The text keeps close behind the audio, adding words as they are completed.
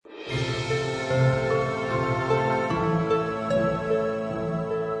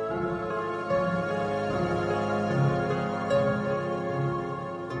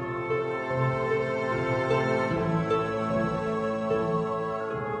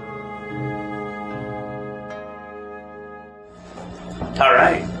All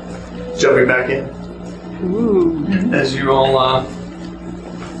right. Jumping back in. Ooh. As you all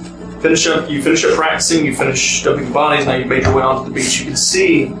finish up practicing, you finish dumping bodies, now you've made your way onto the beach. You can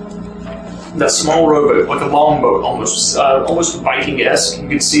see that small rowboat, like a longboat almost Viking-esque. You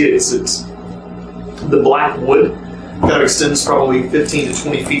can see it's the black wood kind of extends probably 15 to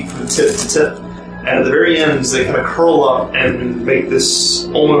 20 feet from tip to tip. And at the very ends, they kind of curl up and make this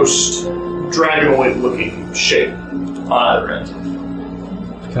almost dragonoid-looking shape on either end.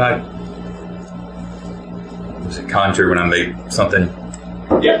 Can I... Was it conjure when I make something?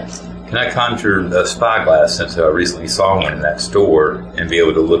 Yeah. Can I conjure a spyglass since I recently saw one in that store and be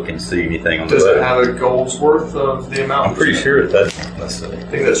able to look and see anything on the boat? Does it have a gold's worth of the amount? I'm pretty sure it does. Let's see. I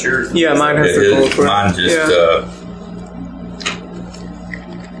think that's yours. Yeah, mine has the gold for it. Mine just... Yeah.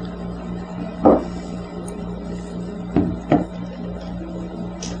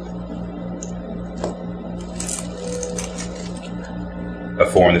 a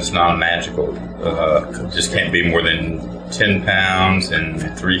form that's non-magical. Just can't be more than 10 pounds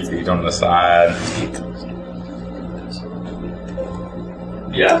and 3 feet on the side.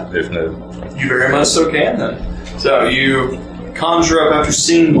 Yeah. There's no... You very much so can, then. So you conjure up, after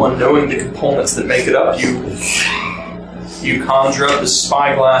seeing one, knowing the components that make it up, you conjure up the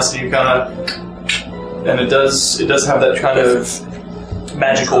spyglass, and you kind of... And it does have that kind of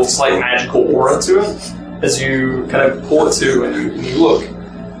slight magical aura to it. As you kind of pull it to and you look,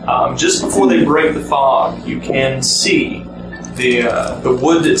 just before they break the fog, you can see the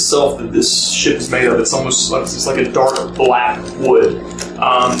wood itself that this ship is made of. It's almost like it's like a dark black wood.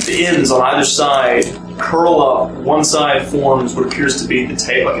 The ends on either side curl up. One side forms what appears to be the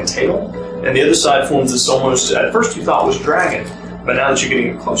tail, like a tail, and the other side forms this almost. At first, you thought was dragon, but now that you're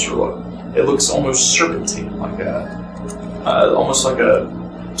getting a closer look, it looks almost serpentine, like almost like a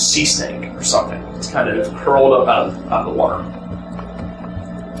sea snake or something. It's kind of curled up out of the water.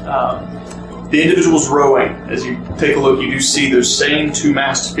 The individuals rowing, as you take a look, you do see those same two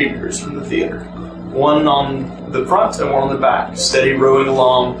masked figures from the theater. One on the front and one on the back, steady rowing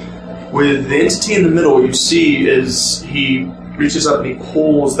along. With the entity in the middle, you see as he reaches up and he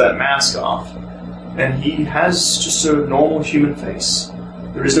pulls that mask off. And he has just a normal human face.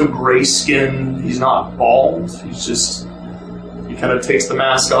 There is no gray skin. He's not bald. He's just... He kind of takes the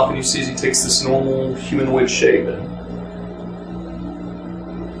mask off, and you see as he takes this normal humanoid shape.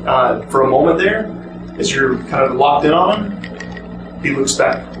 And for a moment there, as you're kind of locked in on him, he looks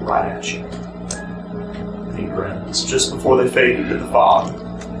back right at you. And he grins just before they fade into the fog.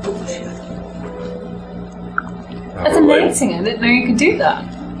 That's amazing. I didn't know you could do that.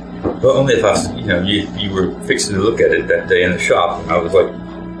 Well, only if you were fixing to look at it that day in the shop, and I was like,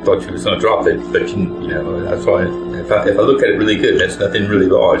 thought you was going to drop it, but that's why if I look at it really good, that's nothing really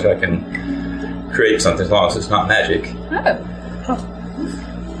large. I can create something as long as it's not magic. Oh,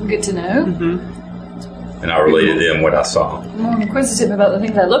 good to know. Mm-hmm. And I related to them what I saw. I'm more inquisitive about the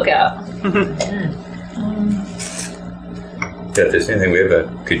things I look at. If there's anything we ever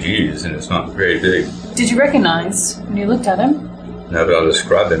could use, and it's not very big. Did you recognize when you looked at him? No, but I'll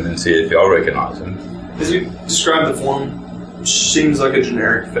describe him and see if y'all recognize him. As you describe the form, seems like a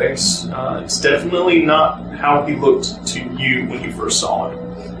generic face. It's definitely not how he looked to you when you first saw him.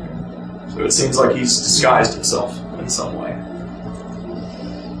 So it seems like he's disguised himself in some way.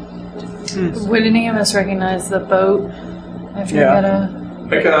 Would any of us recognize the boat? After we got a...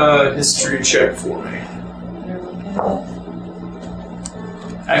 Make a history check for me.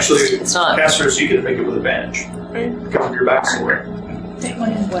 Actually, It's not. Casters, you can make it with advantage. Because of your backstory.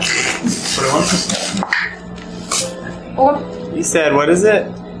 21. Or You said, what is it?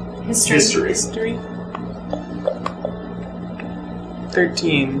 history. History.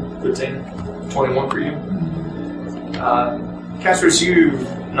 13. 21 for you. Casters, you've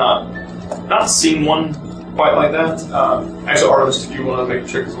not seen one quite like that. Actually, Artemis, if you want to make a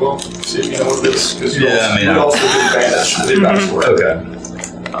check as well, see if you know what it is. Because you also get advantage with your backstory. Okay.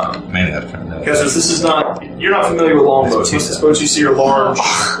 Mainly I've turned out. Because this is not, you're not familiar with longboats. Most of the boats you see are large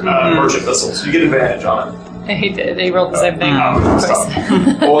merchant vessels. You get advantage on it. He did. He rolled the same thing.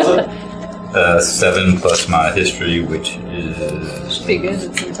 What was it? 7 plus my history, which is... Should be good.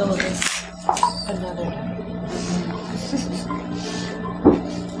 It's intelligence. Another.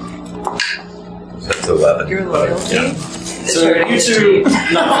 So that's 11. Your loyalty. Yeah. So you two,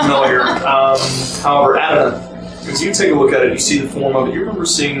 not familiar. However, Adam, as you take a look at it, you see the form of it. You remember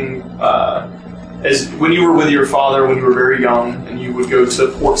seeing, as when you were with your father when you were very young, and you would go to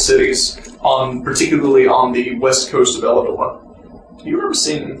port cities, particularly on the west coast of Elador. You remember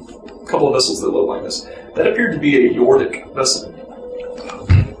seeing a couple of vessels that looked like this. That appeared to be a Yordic vessel.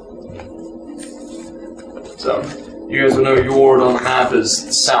 So, You guys will know Yord on the map is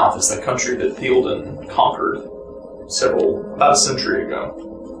the south. It's the country that Theoden conquered about a century ago.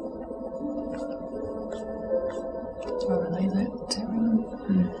 Do I relay that to everyone?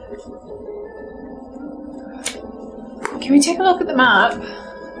 Can we take a look at the map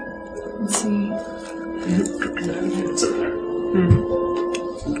and see? It's up there.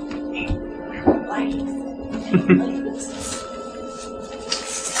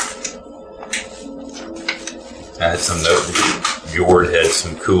 I had some note that Yord had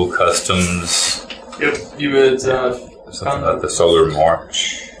some cool customs. Yep, you had Something about the Solar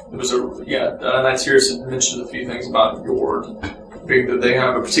March. it was Nightseers had mentioned a few things about Yord, being that they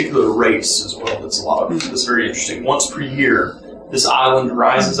have a particular race as well. That's very interesting. Once per year, this island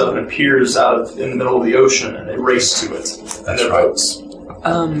rises up and appears in the middle of the ocean, and they race to it. That's right. Boats.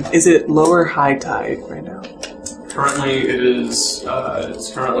 Is it low or high tide right now? Currently, it is.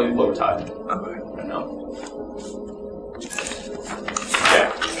 It's currently low tide Okay. right now.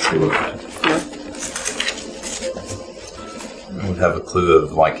 Yeah, low tide. I would have a clue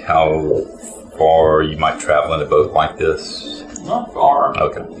of like how far you might travel in a boat like this. Not far.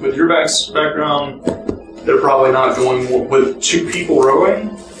 Okay. With your background, they're probably not going with 2 people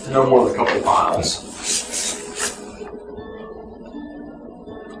rowing. No more than a couple of miles.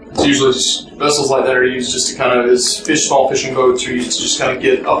 It's usually just vessels like that are used just to kind of small fishing boats are used to just kind of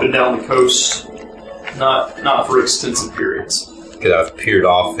get up and down the coast, not for extensive periods. Could I have peered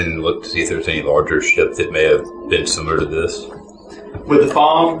off and looked to see if there's any larger ship that may have been similar to this? With the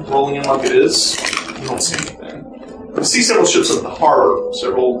fog rolling in like it is, you don't see anything. You see several ships up in the harbor,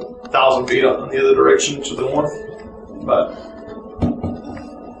 several thousand feet up in the other direction to the north, but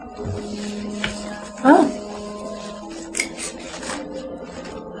Oh.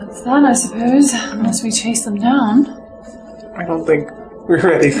 That's that, I suppose. Unless we chase them down. I don't think we're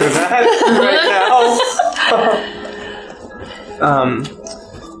ready for that right now.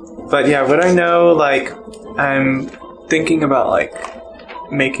 But yeah, would I know, like, I'm thinking about, like,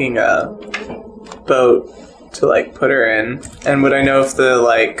 making a boat to, like, put her in. And would I know if the,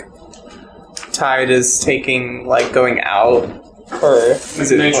 like, tide is taking, like, going out? Or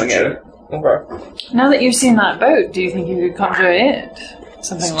is it Nature pulling check. in? Okay. Now that you've seen that boat, do you think you could conjure it?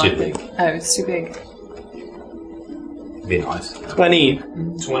 Something It's like too big. Oh, it's too big. Be nice. 20.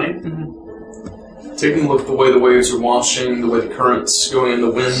 20? Taking a look at the way the waves are washing, the way the current's going in, the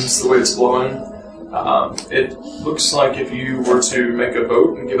winds, the way it's blowing, it looks like if you were to make a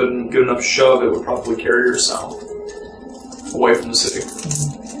boat and give it a good enough shove, it would probably carry yourself away from the city.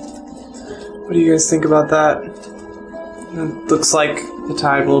 What do you guys think about that? It looks like the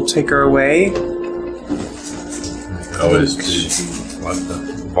tide will take her away. Always do like the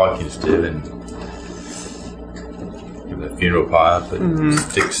Vikings did and give it a funeral pyre, put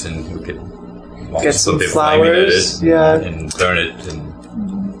sticks and we could Get some put flaming at flowers, it yeah. and burn it and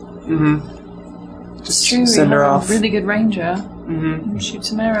Just True, send we her have off. a really good ranger. Shoot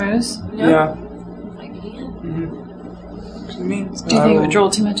some arrows. Yeah. Idea. What do you mean? Do you think it would draw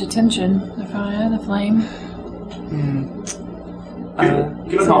too much attention? The fire, the flame?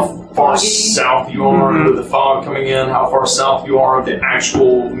 Given how far south you are with the fog coming in, how far south you are of the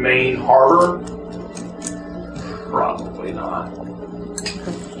actual main harbor, probably not.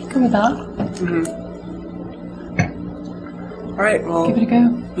 Go with that. Alright, well, Give it a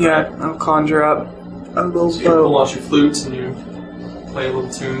go. yeah, I'll conjure up a little So you pull boat. out your flutes and you play a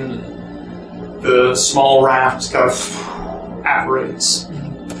little tune, and the small raft kind of apparates.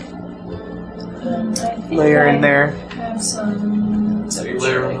 Layer in there. Have some. So you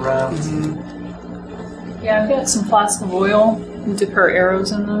layer on the raft. Yeah, I've got some flasks of oil and dip our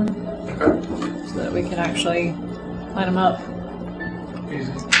arrows in them Okay. so that we can actually light them up.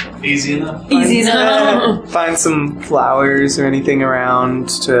 Easy enough. Easy enough. Find some flowers or anything around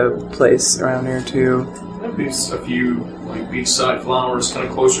to place around here too. There'd be a few like beachside flowers kind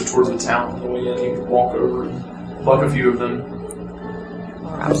of closer towards the town on the way in. You can walk over and pluck a few of them.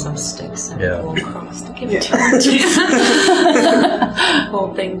 Or have some sticks and Yeah. go across to give Yeah. it to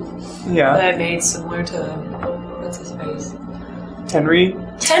whole thing Yeah. that I made similar to what's his face? Henry?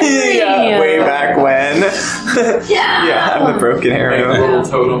 Henry! Yeah, way back when. Yeah! Yeah, I'm the broken Make a arrow. little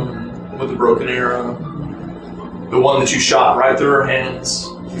totem with the broken arrow. The one that you shot right through her hands.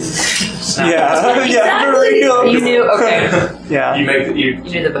 Snap it. Yeah, yeah, for real. You knew? Okay. Yeah. You make it. You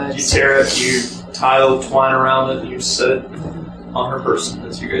knew the You bugs. tear it. You tie the twine around it. And you set it on her person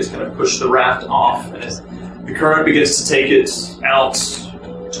as you guys kind of push the raft off, and the current begins to take it out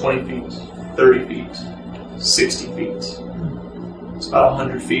 20 feet, 30 feet, 60 feet. It's about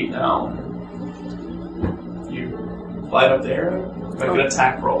 100 feet now. You light up the arrow, make an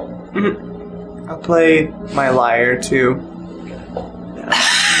attack roll. I'll play my lyre too.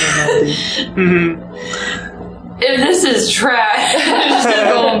 If this is trash, it's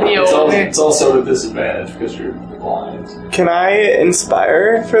just gonna be over. It's also a disadvantage because you're blind. Can I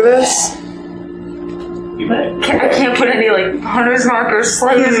inspire for this? You may. I can't put any like hunter's markers,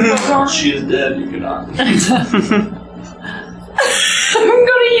 slayers on. She is dead. You cannot. I'm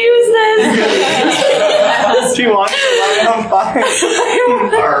gonna use this. She wants to light it on fire.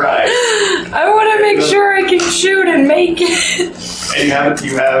 All right. I want to make sure I can shoot and make it. And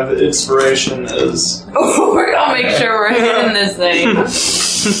you have inspiration as Oh, we're gonna make sure we're hitting this thing.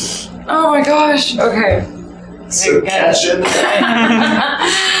 Oh my gosh. Okay. so catch in.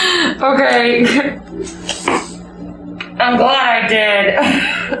 Okay. I'm glad I did.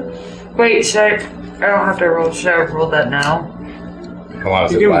 Wait, should I don't have to roll. Should I roll that now? How long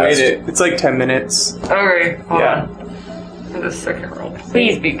does You it can last? wait it. It's like 10 minutes. Okay, hold Yeah. on. For the second roll.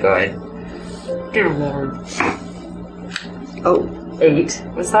 Please be good. Dear Lord. Oh. 8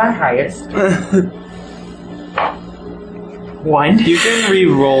 was our highest. 1. You can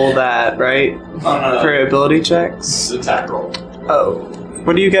re-roll that, right? For ability checks? It's attack roll. Oh.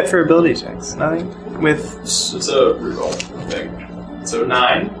 What do you get for ability checks? Nothing? With... It's a reroll, I think. So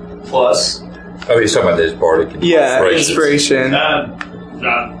 9 plus. Oh, you're talking about this bardic Yeah, inspiration. Not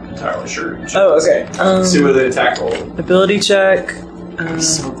entirely sure. You should Oh, okay. see what the attack roll. Ability check.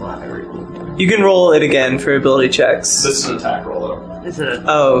 So glad I rerolled. You can roll it again for ability checks. This is an attack roll, though. Is it a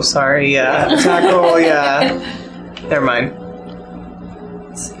Oh, sorry, yeah. Attack roll, yeah. Never mind.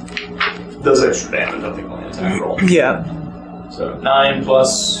 Does extra damage, I think, on the attack roll. Yeah. So 9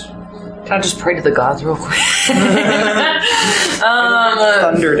 plus. Can I just pray to the gods real quick?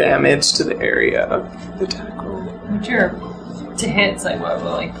 Thunder damage to the area of the attack roll. What's your to hits like what?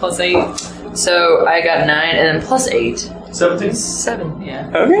 Like +8. So I got 9 and then +8. 17? 7. Yeah.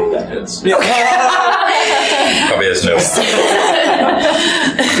 Okay. That hits. Yeah. Probably has no.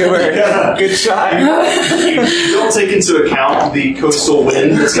 Good work. Good shot. You don't take into account the coastal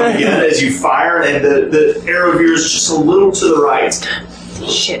wind that's coming in as you fire, and the arrow veers just a little to the right.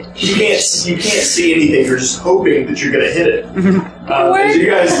 Shit. You can't see anything. You're just hoping that you're going to hit it. As you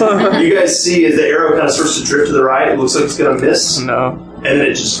guys see as the arrow kind of starts to drift to the right, it looks like it's going to miss, No. and then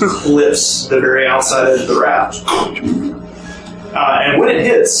it just clips the very outside edge of the raft. And when it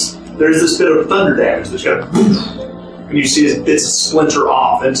hits, there's this bit of thunder damage that's got, and you see as bits splinter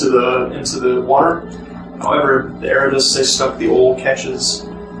off into the water. However, the arrow does stay stuck. The oil catches,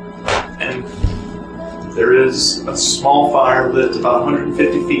 and there is a small fire lit about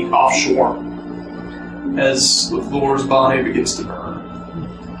 150 feet offshore as LaFleur's body begins to burn.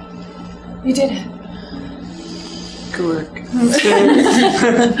 You did it. Good work.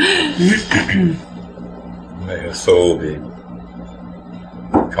 May her soul be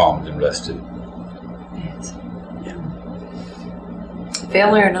calmed and rested. Yes.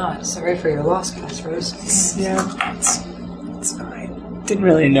 Family or not, sorry for your loss, Crossroads. Yeah. It's fine. Didn't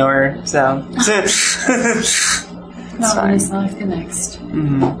really know her, so. Not fine. in this life, the next.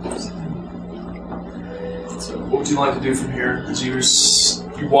 So, what would you like to do from here? As you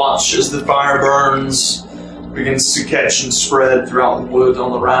watch as the fire burns, begins to catch and spread throughout the wood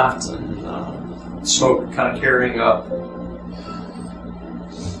on the raft, and smoke kind of carrying up.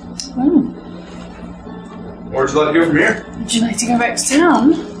 Where would you like to go from here? Would you like to go back to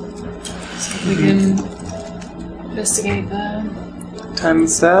town? So we can investigate the... Time and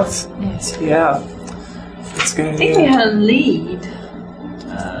stuff? Yes. Yeah. It's gonna I think we had a lead.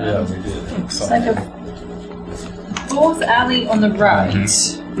 Yeah, we did. It's like a fourth alley on the right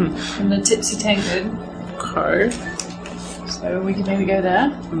from the Tipsy Tankard. Okay. So we can maybe go there.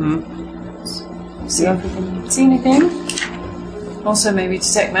 Mm-hmm. See if we can see anything. Also maybe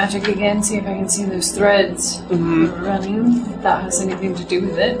detect magic again, see if I can see those threads that are running. If that has anything to do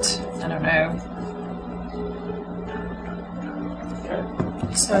with it. I don't know.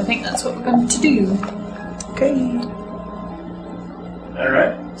 So I think that's what we're going to do. Okay.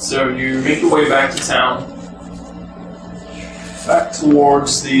 Alright, so you make your way back to town. Back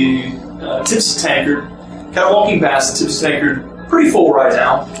towards the Tipsy Tankard. Kind of walking past the Tipsy Tankard, pretty full right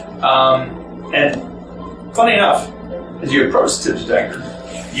now. And funny enough, as you approach the Tipsy Tankard,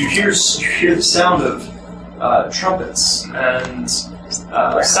 you hear the sound of trumpets and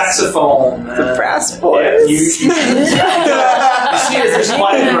saxophone. The brass boys. You see as there's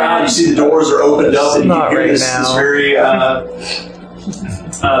quite a crowd. You see the doors are opened up, and you Not can hear right this now.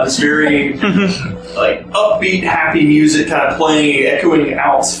 very like upbeat, happy music kind of playing, echoing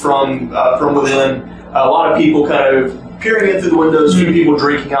out from within. A lot of people kind of peering in through the windows. A few people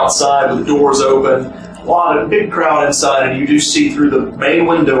drinking outside with the doors open. a lot of big crowd inside, and you do see through the main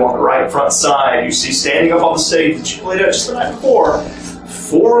window on the right front side, you see standing up on the stage that you played at just the night before,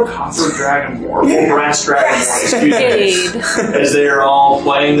 4 copper dragonborn, 4 brass dragonborn, excuse me, as they are all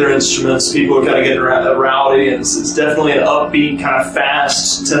playing their instruments. People are kind of getting rowdy, and it's definitely an upbeat, kind of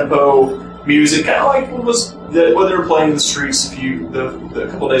fast tempo music, kind of like what they were playing in the streets the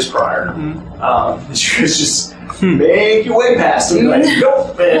couple days prior. It's just make your way past them, like,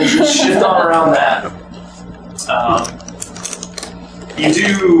 nope, and just shift on around that. You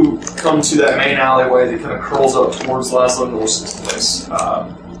do come to that main alleyway that kind of curls up towards Laszlo Norsen's place.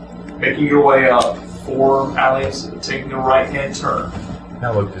 Making your way up 4 alleys and taking a right-hand turn.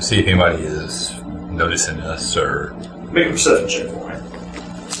 Now look to see if anybody is noticing us or... Make a perception check for me.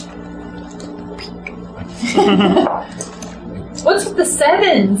 What's with the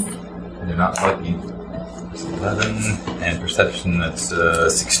 7s? They're not lucky. It's 11, and perception, that's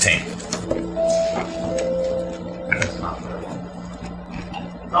 16.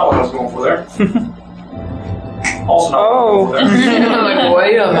 Not what I was going for there. Also not Oh. what I was going for there. Like,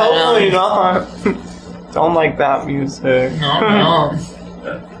 wait a minute. Hopefully not. Don't like that music. No.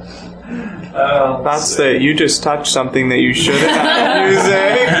 That's it. You just touched something that you shouldn't have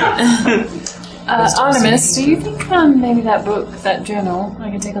music. Artemis, do you think maybe that book, that journal, I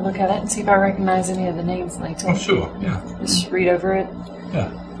can take a look at it and see if I recognize any of the names later? Oh, sure, yeah. Just read over it.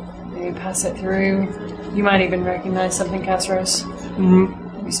 Yeah. Maybe pass it through. You might even recognize something, Casros.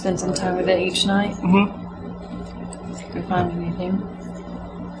 We spend some time with it each night. If we find anything.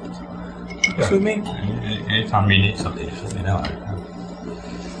 Yeah. With me. Anytime you need something, just let me know.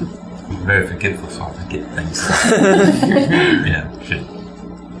 I'm very forgetful, so I forget things.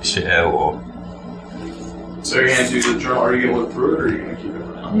 Share or... So you're going to do the journal, are you going to look through it, or are you going to keep it for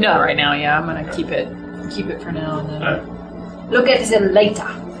now? No, right now, yeah. I'm going to keep it for now. And then... Alright. Look at it later.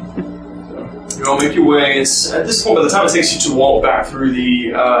 You all make your way. It's at this point, by the time it takes you to walk back through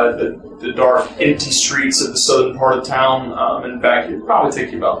the dark, empty streets of the southern part of town and back, it'd probably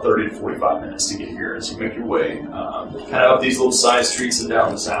take you about 30 to 45 minutes to get here as you make your way kind of up these little side streets and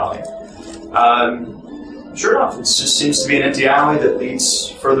down this alley. Sure enough, it just seems to be an empty alley that leads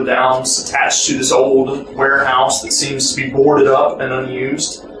further down. It's attached to this old warehouse that seems to be boarded up and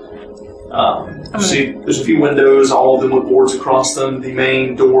unused. See, there's a few windows, all of them with boards across them. The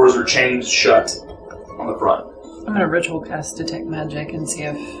main doors are chained shut on the front. I'm going to ritual cast Detect Magic and see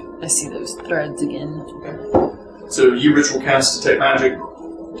if I see those threads again. So you ritual cast Detect Magic.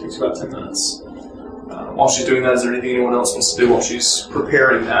 Takes about 10 minutes. While she's doing that, is there anything anyone else wants to do while she's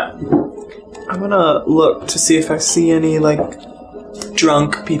preparing that? I'm gonna look to see if I see any,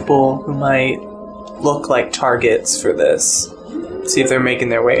 drunk people who might look like targets for this. See if they're making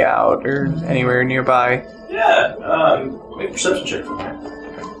their way out or anywhere nearby. Yeah, make a perception check for me.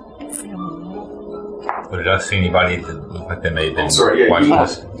 But did I see anybody that looked like they may have been you watching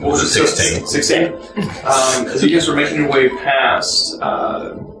this? It what was was it, 16. 16? As you guys are making your way past,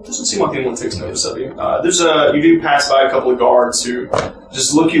 doesn't seem like anyone takes notice of you. You do pass by a couple of guards who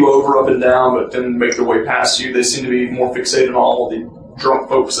just look you over up and down, but then make their way past you. They seem to be more fixated on all the drunk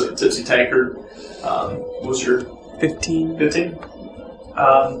folks at the Tipsy Tankard. What was your 15. 15?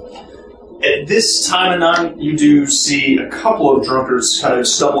 At this time of night, you do see a couple of drunkards kind of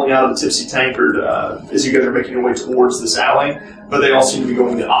stumbling out of the Tipsy Tankard as you guys are making your way towards this alley, but they all seem to be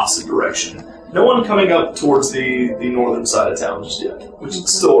going the opposite direction. No one coming up towards the northern side of town just yet, which is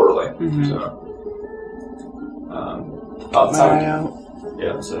still early. So, about the time.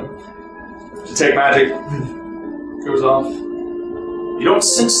 Yeah, so Detect Magic goes off. You don't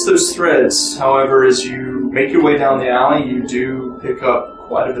sense those threads, however, as you make your way down the alley, you do pick up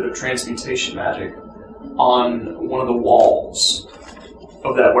quite a bit of transmutation magic on one of the walls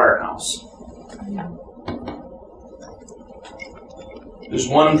of that warehouse. There's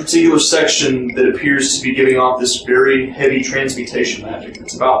one particular section that appears to be giving off this very heavy transmutation magic.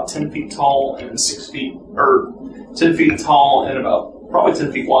 It's about 10 feet tall and 10 feet tall and about probably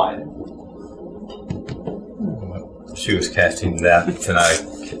 10 feet wide. She was casting that, and I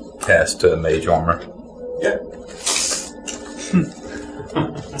cast Mage Armor. Yeah.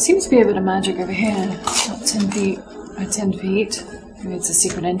 Seems to be a bit of magic over here. About 10 feet by 10 feet. Maybe it's a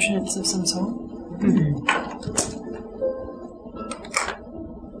secret entrance of some sort.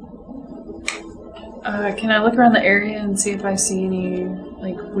 Can I look around the area and see if I see any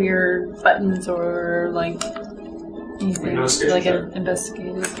weird buttons or anything Investigation.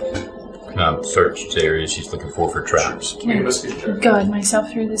 Investigated? Search the area she's looking for traps. Make an investigation check. Guide myself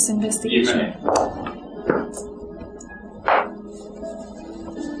through this You investigation. may.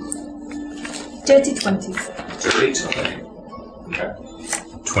 Dirty 20s. 38. Okay.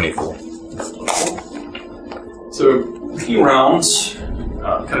 24. So, looking around,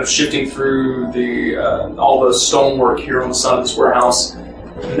 kind of shifting through the all the stonework here on the side of this warehouse,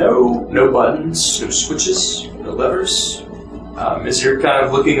 no buttons, no switches, no levers. As you're kind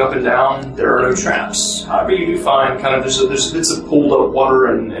of looking up and down, there are no traps. However, you do find kind of there's bits of pulled up water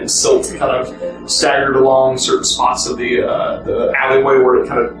and silt kind of staggered along certain spots of the alleyway where it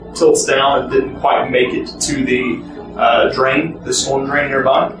kind of tilts down and didn't quite make it to the drain, the storm drain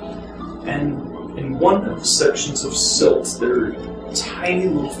nearby. And in one of the sections of silt, there are tiny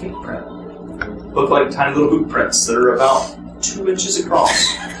little feet prints. Look like tiny little boot prints that are about 2 inches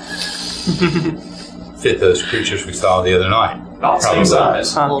across. Fit those creatures we saw the other night. About the same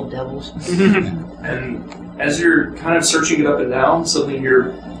size. Little devils. And as you're kind of searching it up and down, suddenly you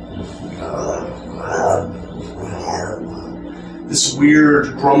hear this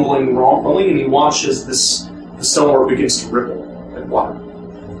weird grumbling, rumbling, and you watch as the stonework begins to ripple and water.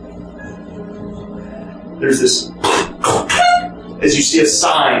 There's this, as you see a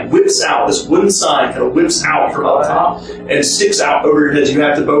sign whips out, this wooden sign kind of whips out from up top and sticks out over your heads. You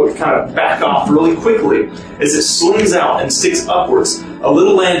have to both kind of back off really quickly as it slings out and sticks upwards. A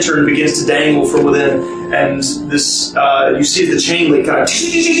little lantern begins to dangle from within, and this you see the chain link kind of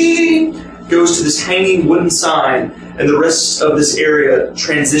goes to this hanging wooden sign, and the rest of this area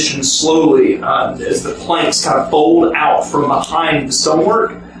transitions slowly as the planks kind of fold out from behind the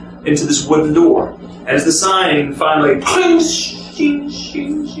stonework into this wooden door. As the sign finally climbs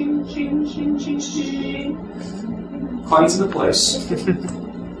into place,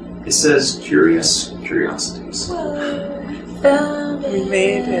 it says Curious Curiosities. We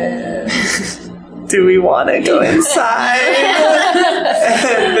made it. Do we want to go inside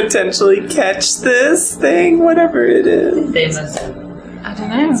and potentially catch this thing, whatever it is? They must have I don't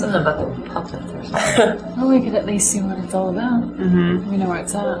know. something about the puppet or something. Well, we could at least see what it's all about. Mm-hmm. We know where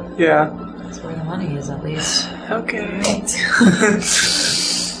it's at. Yeah. That's where the money is, at least. Okay.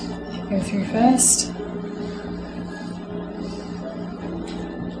 Go through first.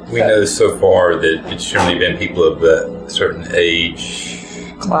 We know so far that it's generally been people of a certain age.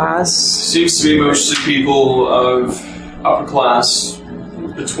 Class. Seems to be mostly people of upper class,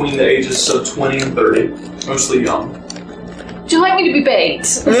 between the ages of 20 and 30, mostly young. Would you like me to be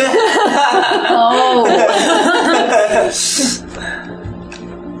bait? Oh!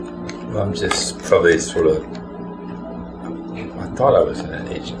 Well, I'm just probably sort of. I thought I was in that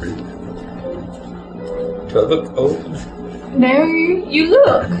age group. Do I look old? No, you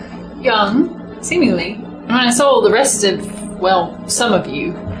look young, seemingly. When I saw the rest of, well, some of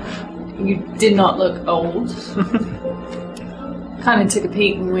you, you did not look old. Kind of took a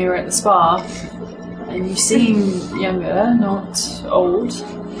peek when we were at the spa, and you seem younger, not old.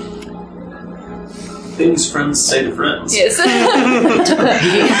 Things friends say to friends. Yes. I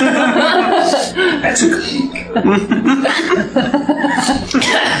took a peek.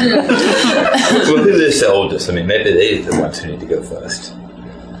 Well, who is the oldest? I mean, maybe they're the ones who need to go first.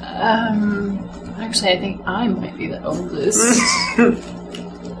 Actually, I think I might be the oldest.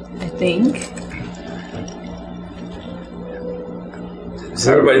 I think. Does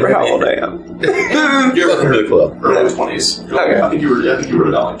everybody Remember have how old I anything? am. You're Welcome to the club. early 20s. Okay. I think you were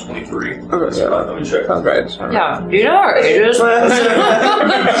about like 23. Okay, So, let me check. Sounds right. Yeah, you know our ages.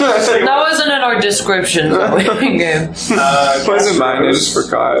 That wasn't in our description, so we can go. Wasn't mine, I just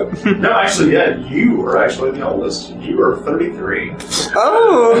forgot. No, actually, yeah, you are actually the oldest. You are 33.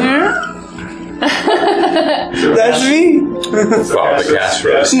 Oh! That's me! Father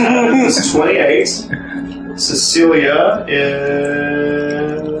Castro. This is 28. Cecilia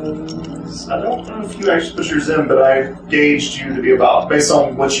is... I don't know if you actually put yours in, but I gauged you to be about, based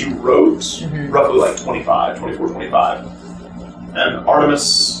on what you wrote, roughly like 24, 25. And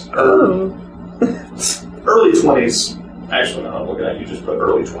Artemis, early 20s. Actually, no, I'm looking at you, just put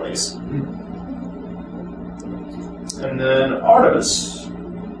early 20s. And then Artemis,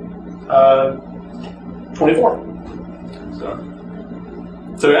 24.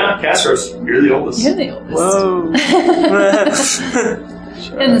 So yeah, Castros, you're the oldest. You're the oldest. Whoa.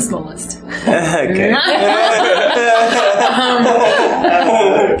 And the smallest. Okay. Okay.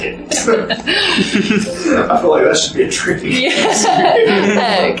 I feel like that should be a tricky.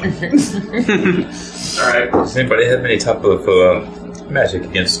 Alright. Does anybody have any type of magic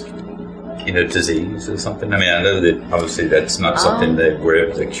against, disease or something? I mean, I know that obviously that's not something that we're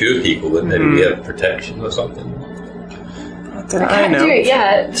able to cure people, but maybe we have protection or something. Did I Can't do know? it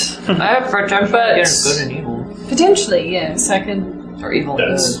yet. I have protection against good and evil. Potentially, yes. I could Or evil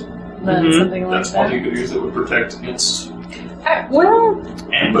and That's, good. learn something like that's one that. you could use that would protect against Well,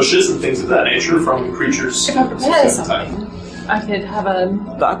 ambushes and things of that nature from creatures. if I of the prepare same type. something, I could have a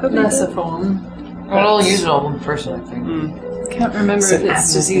That could be lesser form Well, I'll use it on one person, I think. Can't remember if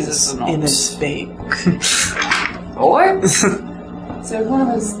it's diseases or not. in its fate. What? So if one of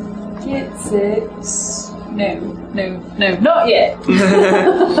us gets it... No, not yet.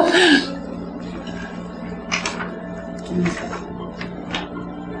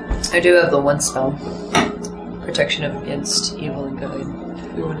 I do have the one spell. Protection against evil and good.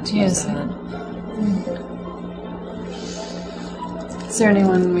 If we wanted to use that. Is there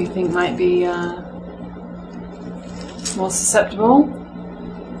anyone we think might be more susceptible?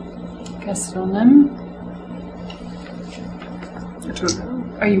 Cast it on them. I don't know.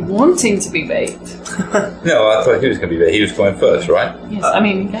 Are you wanting to be bait? No, I thought he was going to be there. He was going first, right? Yes, I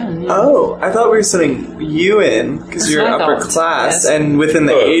mean, you can. Yeah. Oh, I thought we were sending you in because you're That's what I upper thought, class yes. and within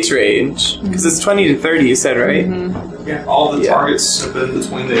the Oh. age range. Because it's 20 to 30, you said, right? Yeah, all the Yeah. targets have been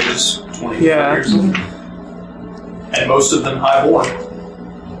between the ages 20 and Yeah. 30 years old. And most of them highborn.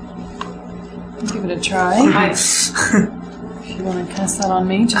 Give it a try. If you want to cast that on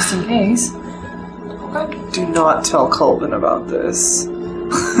me, just in case. Do not tell Colvin about this.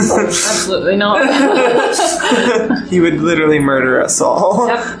 Absolutely not. He would literally murder us all.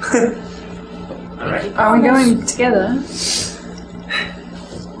 Alright. Are we going together?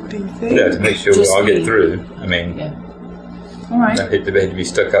 What do you think? Yeah, to make sure we Just all me. get through. I mean, Alright. I hate to be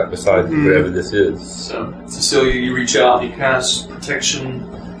stuck up beside whatever this is. So, Cecilia, you reach out, you cast protection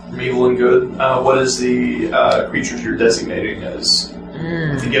from evil and good. What is the creatures you're designating as?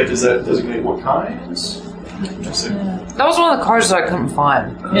 The gift, does that designate what kinds? Interesting. That was one of the cards that I couldn't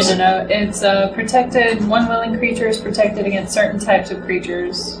find. No. It's protected. One willing creature is protected against certain types of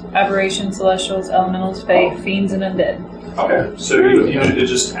creatures: aberrations, celestials, elementals, fae, fiends, and undead. Okay, so it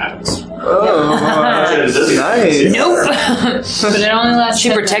just happens. Oh, nice. Nope. But it only lasts. She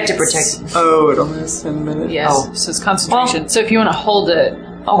 10 protected. minutes. Oh, it only has 10 minutes. Yes. Oh. So it's concentration. So if you want to hold it,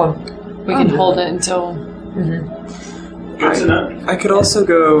 Okay. we can hold it until. Good to know. I could also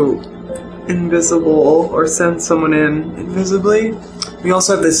go invisible or send someone in invisibly. We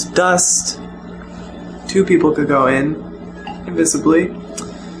also have this dust. 2 people could go in invisibly.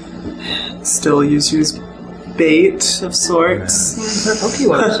 Still use you as bait of sorts. Okay,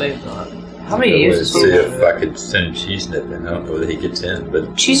 what I'm saying. How many I would uses see do we if have? I could send Cheese Nip in. I don't know whether he gets in,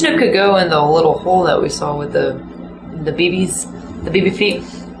 but Cheese Nip could go in the little hole that we saw with the BBs, the BB feet.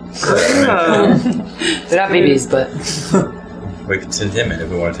 Yeah. They're not BBs, but we could send him in if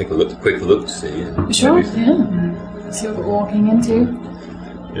we want to take a quick look to see. And Sure. maybe, Yeah. See what we're walking into.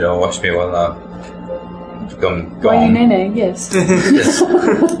 You know, watch me while I'm Why you gone. nene? Yes. Yes.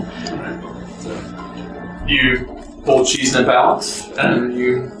 You pull Cheese Nip out and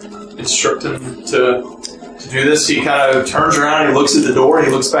you instruct him to do this. He kind of turns around, he looks at the door, he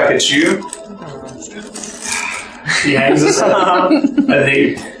looks back at you. He hangs his head up and then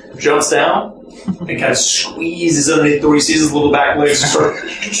he jumps down and kind of squeezes underneath the door. He sees his little back legs and sort of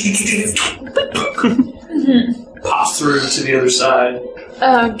pops through to the other side.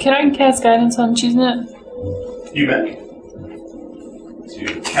 Can I cast guidance on CheeseNet? You may. So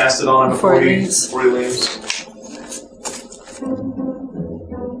you cast it on him Before before he he leaves.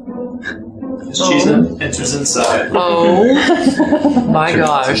 His cheese nip enters inside. oh my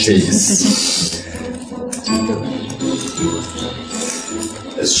gosh.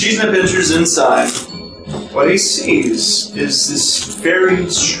 As Cheese Nip enters inside, what he sees is this very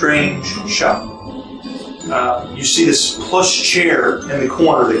strange shop. You see this plush chair in the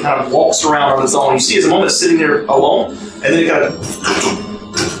corner that kind of walks around on its own. You see it as a moment sitting there alone, and then it kind of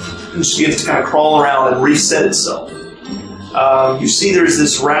just begins to kind of crawl around and reset itself. You see there's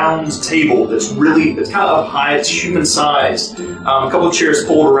this round table that's kind of up high, it's human sized. A couple of chairs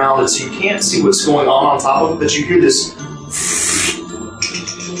pulled around it so you can't see what's going on top of it, but you hear this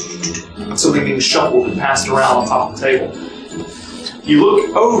something being shuffled and passed around on top of the table. You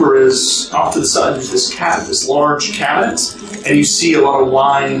look over as off to the side there's this large cabinet, and you see a lot of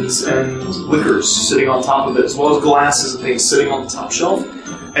wines and liquors sitting on top of it, as well as glasses and things sitting on the top shelf.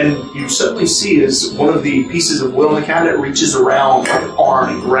 And you suddenly see as one of the pieces of wood on the cabinet reaches around like an arm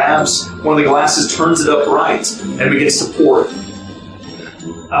and grabs one of the glasses, turns it upright, and begins to pour it.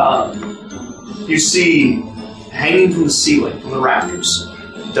 You see, hanging from the ceiling, from the rafters,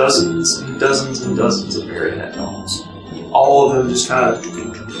 dozens and dozens and dozens of marionette dolls. All of them just kind of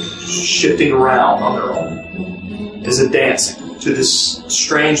shifting around on their own as it dancing to this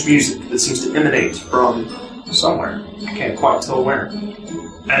strange music that seems to emanate from somewhere. I can't quite tell where.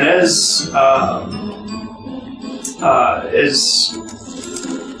 And as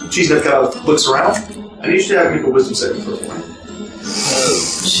Cheese Nip kind of looks around, I need you to have me make a wisdom saving throw for me.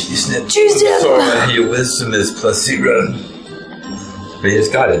 Cheese Nip. Cheese Nip. Sorry, your wisdom is +0. But it's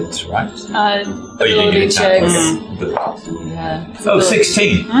guidance, right? Ability checks. Mm-hmm. Yeah. Oh,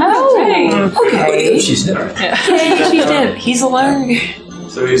 16. Oh, okay. She's never. Okay, she did. He's alert.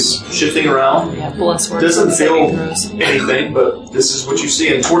 So he's shifting around. Yeah, bless words. Doesn't feel saving throws. anything, but this is what you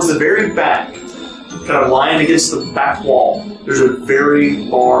see. And towards the very back, kind of lying against the back wall, there's a very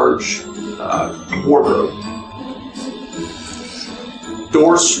large wardrobe.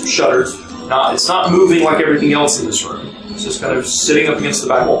 Doors shuttered. It's not moving like everything else in this room. It's just kind of sitting up against the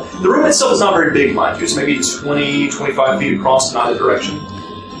back wall. The room itself is not very big, mind you. It's maybe 20, 25 feet across in either direction.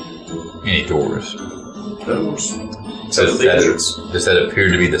 Any doors? Doors. Does that appear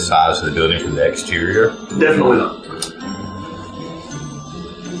to be the size of the building from the exterior? Definitely not.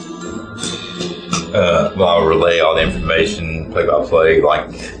 Well, I'll relay all the information play by play like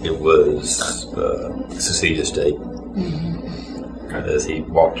it was Cecilia State. As he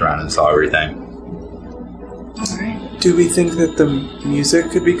walked around and saw everything. Do we think that the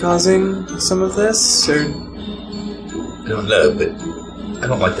music could be causing some of this, or? I don't know, but I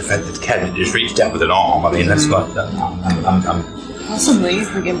don't like the fact that the cabinet just reached out with an arm. I mean, that's not. I'm Possibly,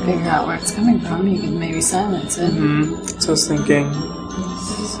 if we can figure out where it's coming from, you can maybe silence it. So I was thinking,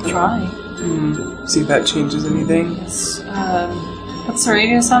 Try. see if that changes anything. What's the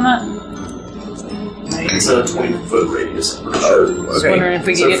radius on that? It's a 20-foot radius, I'm pretty sure. Just wondering if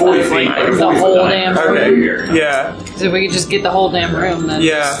we could So get 40 the, feet, like, like the 40 whole foot damn diameter. room. Okay. Yeah, Because if we could just get the whole damn room, then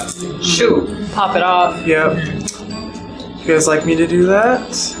yeah, shoot, pop it off. yep. You guys like me to do that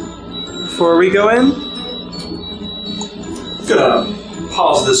before we go in? Gonna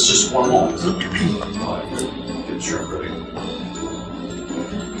pause this just one moment. Get the shrimp ready.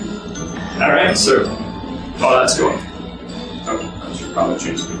 Alright, so while that's going. Oh, I should probably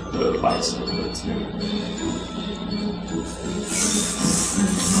change the lights.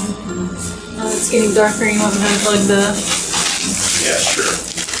 It's getting darker. You want me to unplug the? Yeah,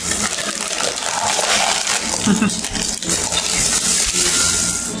 sure.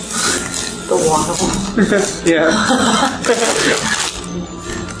 The waddle. Yeah.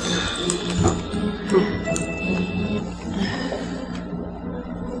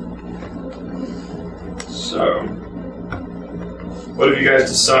 So, what have you guys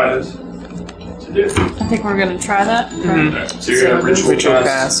decided to do? I think we're gonna try that. Okay, so you're gonna ritual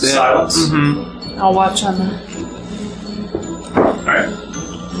cast yeah. silence. I'll watch on the Alright.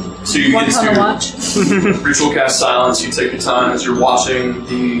 So you watch get on the to watch. ritual cast silence. You take your time as you're watching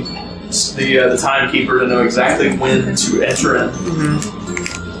the timekeeper to know exactly when to enter in.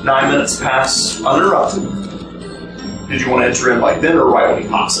 9 minutes pass uninterrupted. Did you want to enter in like then or right when he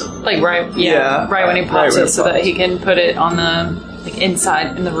pops it? Like right, Yeah. right when he Right pops when it, it so that pops. he can put it on the like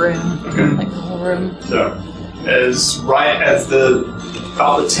inside in the room, Okay. like the whole room. So,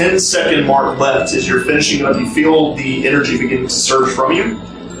 about the 10-second mark left, as you're finishing up, you feel the energy beginning to surge from you.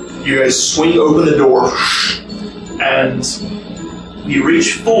 You guys swing open the door, and you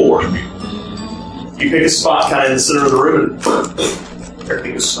reach forward. You pick a spot kind of in the center of the room, and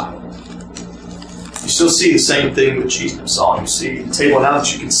everything is silent. You still see the same thing that Cheeseman saw. You see the table. Now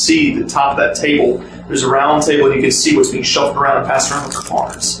that you can see the top of that table, there's a round table, and you can see what's being shuffled around and passed around with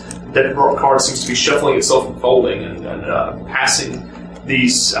cards. The deck of cards seems to be shuffling itself and folding and passing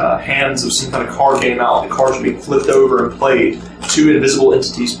these hands of some kind of card game out. The cards are being flipped over and played. Two invisible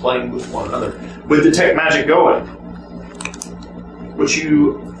entities playing with one another. With detect magic going, what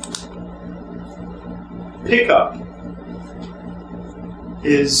you pick up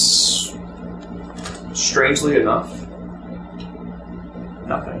is, strangely enough,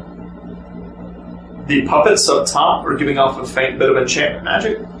 nothing. The puppets up top are giving off a faint bit of enchantment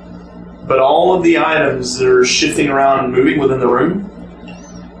magic, but all of the items that are shifting around and moving within the room,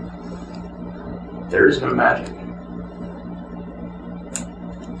 there is no magic.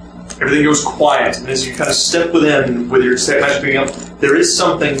 Everything goes quiet, and as you kind of step within with your detect magic being up, there is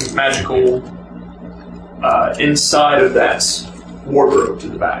something magical inside of that wardrobe to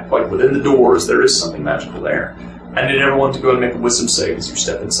the back. Like within the doors, there is something magical there. I need everyone to go and make a wisdom save as you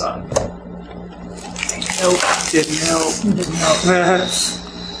step inside. Nope. Didn't help. Didn't help.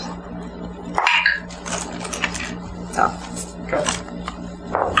 Okay.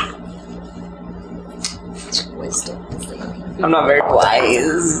 Wisdom. I'm not very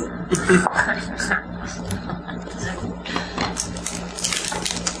wise.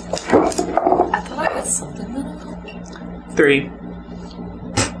 I thought I had something that 3.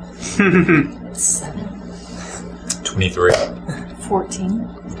 7. 23. 14.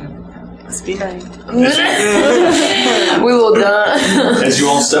 Must be 9. We will done. As you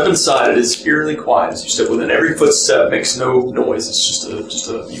all step inside, it is eerily quiet. As you step within, every footstep makes no noise. It's just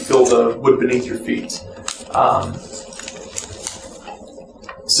a you feel the wood beneath your feet.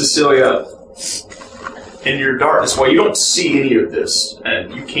 Cecilia, in your darkness, well, you don't see any of this,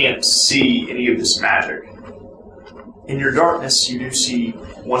 and you can't see any of this magic. In your darkness, you do see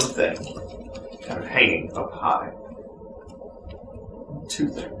one thing, kind of hanging up high. 2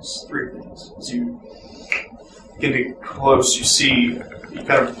 things, 3 things. As you get close, you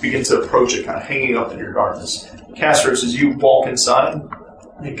kind of begin to approach it, kind of hanging up in your darkness. Castros, as you walk inside,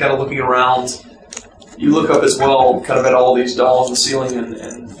 you're kind of looking around. You look up as well, kind of at all these dolls on the ceiling,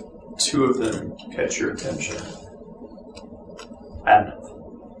 and 2 of them catch your attention. Admit,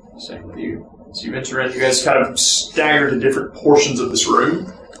 same with you. As you enter in, you guys kind of stagger to different portions of this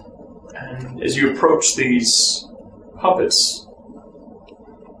room. And as you approach these puppets,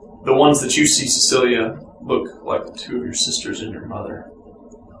 the ones that you see, Cecilia, look like 2 of your sisters and your mother.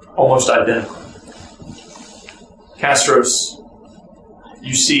 Almost identical. Castros,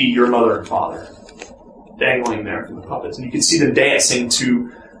 you see your mother and father dangling there from the puppets. And you can see them dancing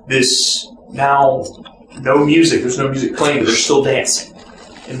to this, now, no music. There's no music playing, but they're still dancing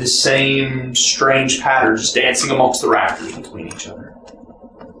in the same strange pattern, just dancing amongst the rafters between each other.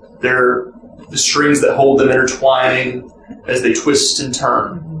 They're the strings that hold them intertwining as they twist and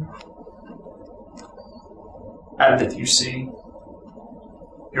turn. Admit, you see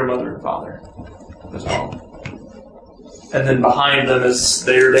your mother and father as well. And then behind them, as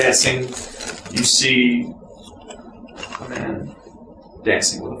they are dancing, you see a man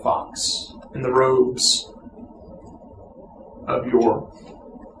dancing with a fox in the robes of your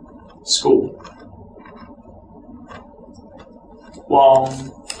school. Long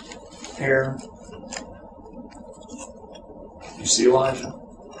hair. You see Elijah,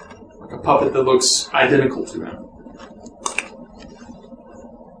 like a puppet that looks identical to him,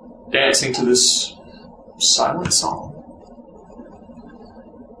 dancing to this silent song.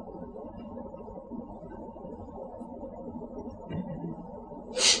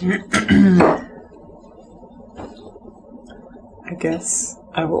 I guess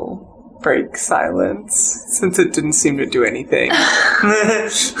I will break silence, since it didn't seem to do anything.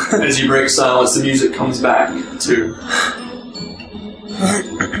 As you break silence, the music comes back too.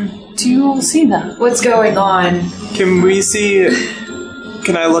 Do you all see that? What's going on? Can we see...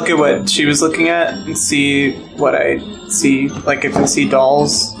 Can I look at what she was looking at and see what I see? Like if I see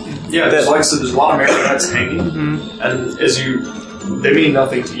dolls? Yeah, there's like I said, there's a lot of marionettes hanging, and as you... They mean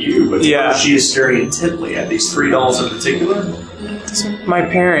nothing to you, but yeah. She is staring intently at these 3 dolls in particular. My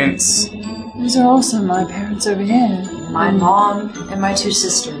parents. Those are also my parents over here. My mom and my 2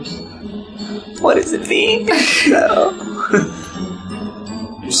 sisters. What does it mean? No.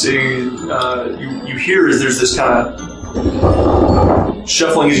 You see, you hear as there's this kind of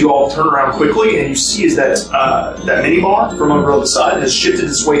shuffling as you all turn around quickly, and you see as that minibar from over on the side has shifted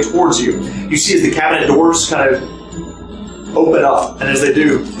its way towards you. You see as the cabinet doors kind of open up, and as they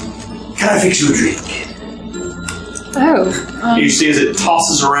do, can I fix you a drink? Oh. You see as it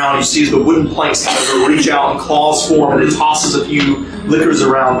tosses around, you see as the wooden planks kind of reach out and claws form, and it tosses a few liquors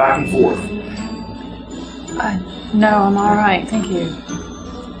around back and forth. No, I'm alright, thank you.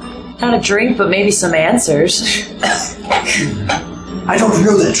 Not a drink, but maybe some answers. I don't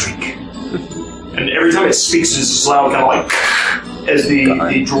know that drink. And every time it speaks, it's just loud, kind of like as the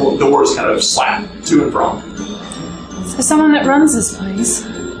doors kind of slap to and from. So someone that runs this place.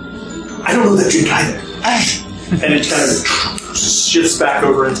 I don't know that drink either. And it kind of shifts back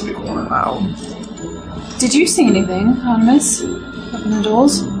over into the corner. Wow. Did you see anything, Artemis? Open the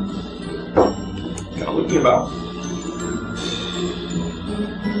doors? Kind of looking about.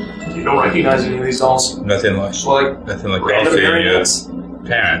 You don't recognize any of these dolls? Nothing like random Ralphie and marionettes? your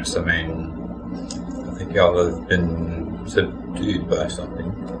parents. I mean, I think y'all have been subdued by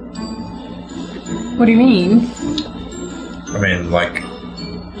something. What do you mean? I mean, like,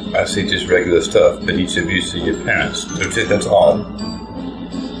 I see just regular stuff, but each of you see your parents. That's all.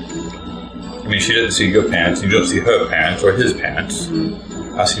 I mean, she doesn't see your parents, you don't see her parents or his parents.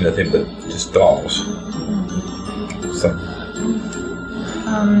 I see nothing but just dolls. So.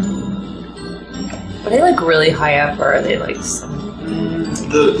 Are they like really high up, or are they like some...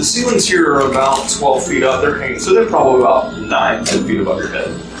 The ceilings here are about 12 feet up. They're hanging, so they're probably about 9-10 feet above your head.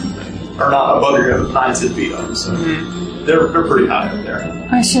 Or not above your head, but 9-10 feet up. So they're pretty high up there.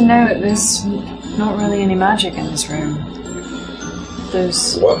 I should know that there's not really any magic in this room.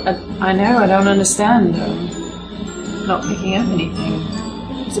 There's... What? I know, I don't understand. Not picking up anything.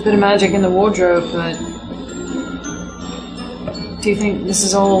 There's a bit of magic in the wardrobe, but... Do you think this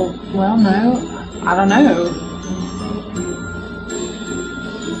is all... Well, no. I don't know.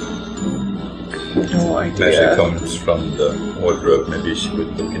 No idea. Magic comes from the wardrobe. Maybe she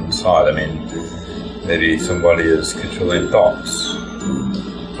would look inside. I mean, maybe somebody is controlling thoughts.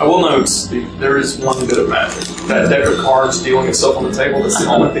 I will note there is one bit of magic. That deck of cards dealing itself on the table, that's the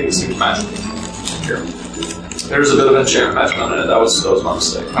only thing that seems magical here. There's a bit of enchantment magic on it. That was my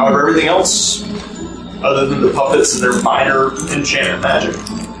mistake. However, everything else, other than the puppets and their minor enchantment magic,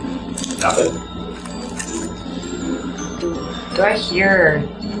 nothing. Do I hear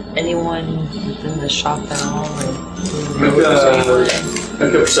anyone within the shop at all? Make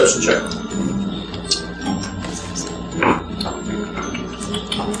a perception check.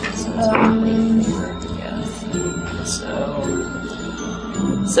 Yeah. So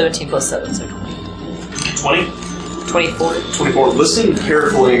 17 plus 7, so 20. 20? 24. 24. Listen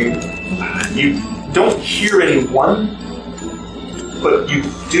carefully. You don't hear anyone, but you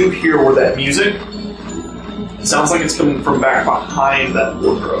do hear where that music, it sounds like it's coming from back behind that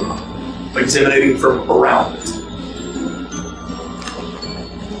wardrobe, like it's emanating from around it.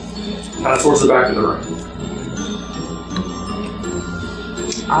 Kind of towards the back of the room.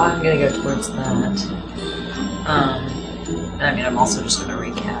 I'm gonna go towards that. I mean, I'm also just gonna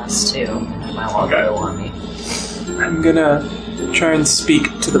recast too. Have my logo on me. I'm gonna try and speak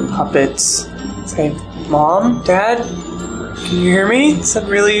to the puppets. Say, Mom, Dad, can you hear me? Is that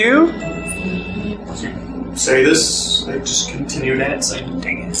really you? As you say this, they just continue dancing.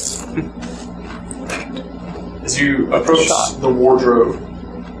 Dang it. As you approach the wardrobe,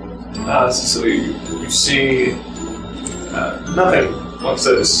 Cecilia, you see nothing. Like I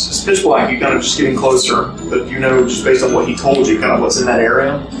said, it's pitch black. You're kind of just getting closer, but you know, just based on what he told you, kind of what's in that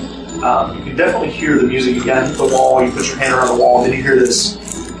area. You can definitely hear the music. You kind of hit the wall, you put your hand around the wall, and then you hear this.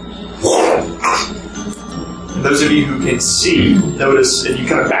 And those of you who can see, notice, if you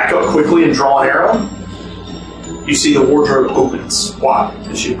kind of back up quickly and draw an arrow, you see the wardrobe opens wide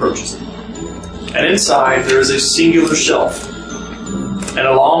as she approaches it. And inside, there is a singular shelf. And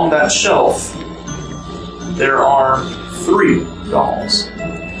along that shelf, there are 3 dolls.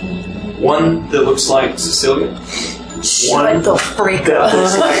 One that looks like Cecilia. One the freak that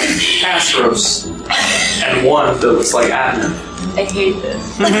looks like Castros. And one that looks like Adnan. I hate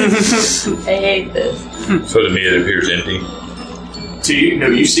this. I hate this. So to me, it appears empty. To you, no,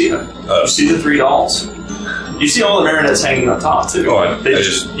 you see them. You see the 3 dolls. You see all the marionettes hanging on top too. Oh, you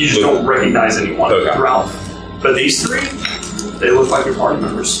just don't recognize anyone throughout. But these 3, they look like your party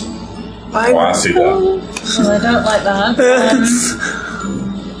members. I see that. Well, I don't like that.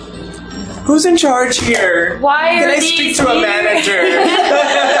 Who's in charge here? Why Can are I these speak to a here? manager?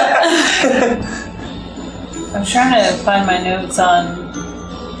 I'm trying to find my notes on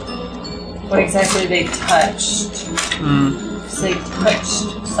what exactly they touched. So they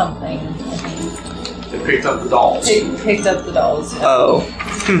touched something, I think. They picked up the dolls. They picked up the dolls. Yeah. Oh.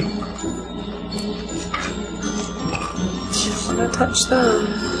 I'm gonna touch them.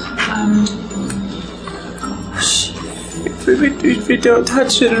 If we don't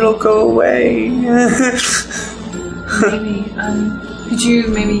touch it, it'll go away. Maybe. Could you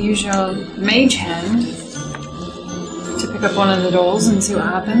maybe use your mage hand to pick up one of the dolls and see what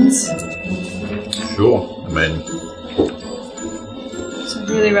happens? Sure. I mean, So I'd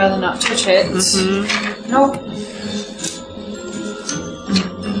really rather not touch it. Nope.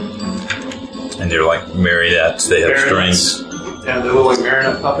 and they're like marionettes. They have strings. Yeah, they look like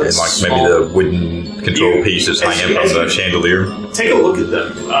marionette And puppets. like maybe the wooden control piece that's hanging from the chandelier. Take a look at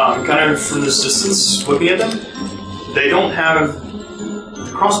them. Kind of from this distance, looking at them. They don't have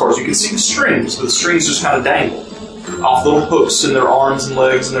the crossbars. You can see the strings, but the strings just kind of dangle off little hooks in their arms and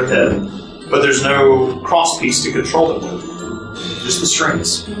legs and their head. But there's no cross piece to control them with. Just the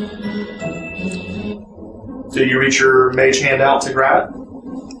strings. So you reach your mage hand out to grab it?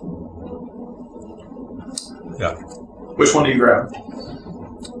 Yeah. Which one do you grab?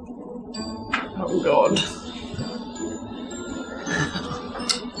 Oh god.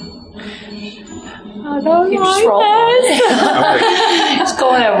 I don't You just roll. Just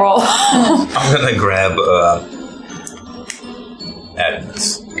go ahead, roll. I'm gonna grab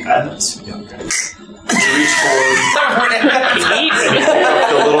Adams. Adams? Yeah. Okay. You reach forward.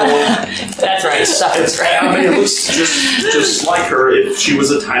 The little. That's right. That's right. I mean, it looks just like her if she was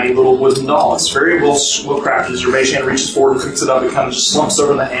a tiny little wooden doll. It's very well crafted. As your mage hand reaches forward and picks it up, it kind of just slumps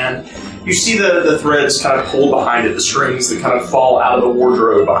over in the hand. You see the threads kind of pulled behind it, the strings that kind of fall out of the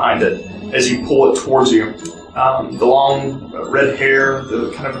wardrobe behind it as you pull it towards you. The long red hair,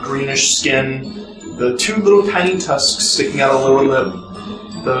 the kind of greenish skin, the 2 little tiny tusks sticking out of the lower lip,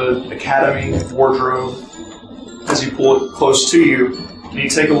 the academy wardrobe. As you pull it close to you, and you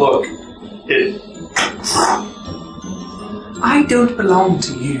take a look, I don't belong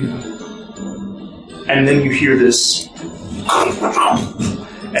to you. And then you hear this,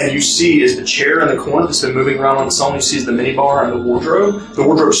 and you see is the chair in the corner that's been moving around on its own. You see is the minibar and the wardrobe. The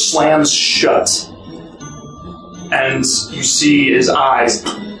wardrobe slams shut, and you see his eyes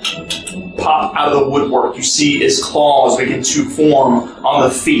pop out of the woodwork. You see his claws begin to form on the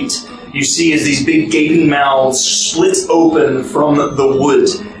feet. You see as these big gaping mouths split open from the wood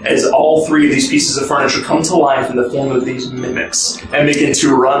as all three of these pieces of furniture come to life in the form of these mimics and begin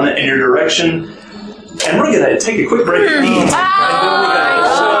to run in your direction. And we're going to take a quick break. Mimics!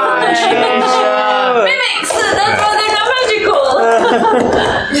 That's why they're not magical!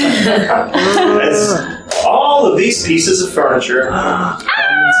 As all of these pieces of furniture come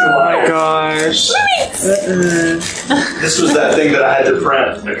to life. Gosh. This was that thing that I had to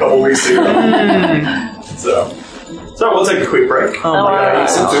print a couple weeks ago. So we'll take a quick break. Oh my Eat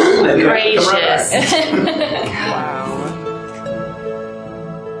some food and come right Gracious. back. Wow.